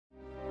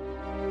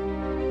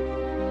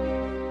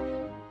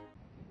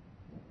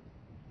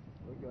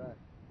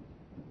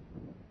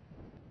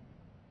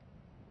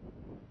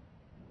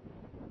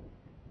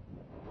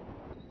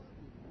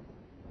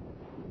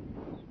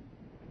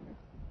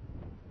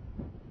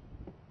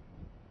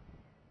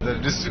the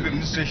district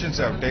administrations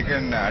have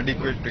taken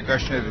adequate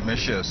precautionary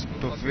measures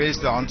to face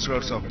the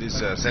onslaughts of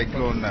this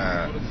cyclone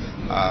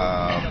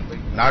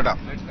Nada.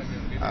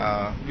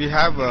 We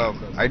have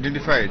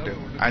identified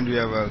and we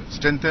have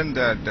strengthened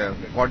that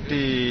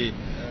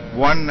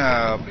 41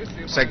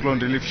 cyclone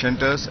relief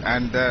centers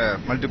and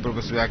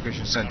multi-purpose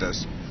evacuation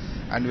centers.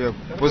 And we have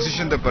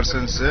positioned the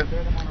persons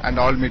and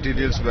all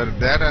materials were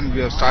there, and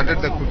we have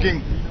started the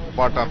cooking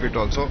part of it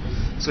also.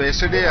 So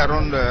yesterday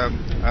around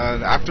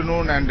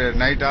afternoon and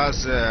night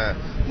hours,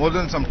 more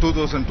than some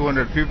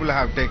 2,200 people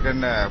have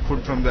taken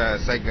food from the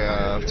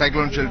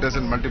cyclone shelters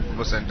and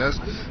multi-purpose centers.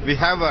 We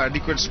have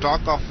adequate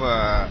stock of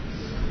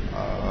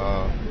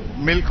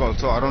milk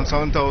also. Around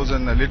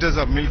 7,000 liters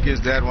of milk is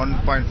there,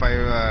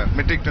 1.5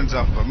 metric tons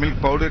of milk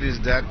powder is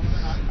there,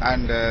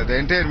 and the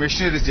entire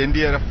machinery,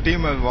 NDRF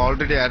team have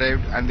already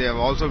arrived, and they have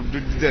also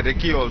did the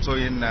recce also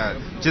in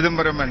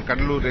Chidambaram and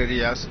Cuddalore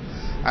areas.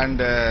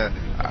 And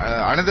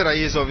another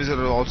IAS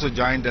officer also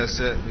joined us,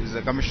 is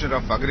the Commissioner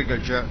of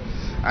Agriculture,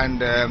 and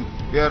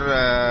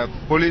your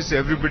police,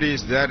 everybody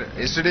is there.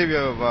 Yesterday we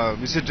have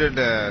visited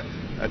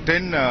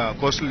 10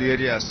 coastal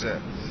areas,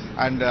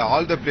 and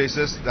all the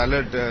places the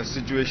alert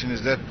situation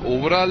is there.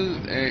 Overall,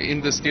 in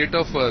the state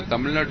of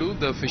Tamil Nadu,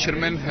 the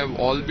fishermen have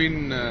all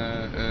been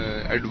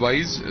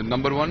advised,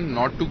 number one,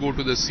 not to go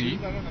to the sea.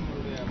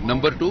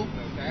 Number two,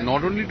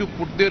 not only to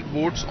put their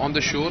boats on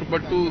the shore,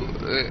 but to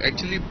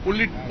actually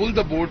pull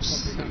the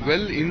boats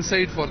well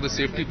inside for the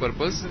safety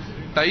purpose,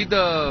 tie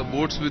the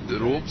boats with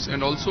ropes,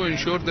 and also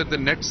ensure that the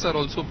nets are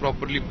also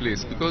properly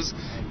placed, because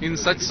in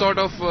such sort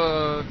of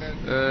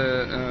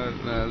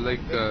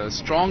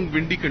strong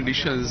windy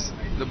conditions,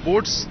 the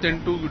boats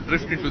tend to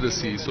drift into the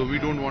sea. So we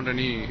don't want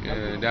any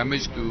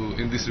damage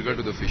in this regard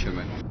to the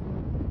fishermen.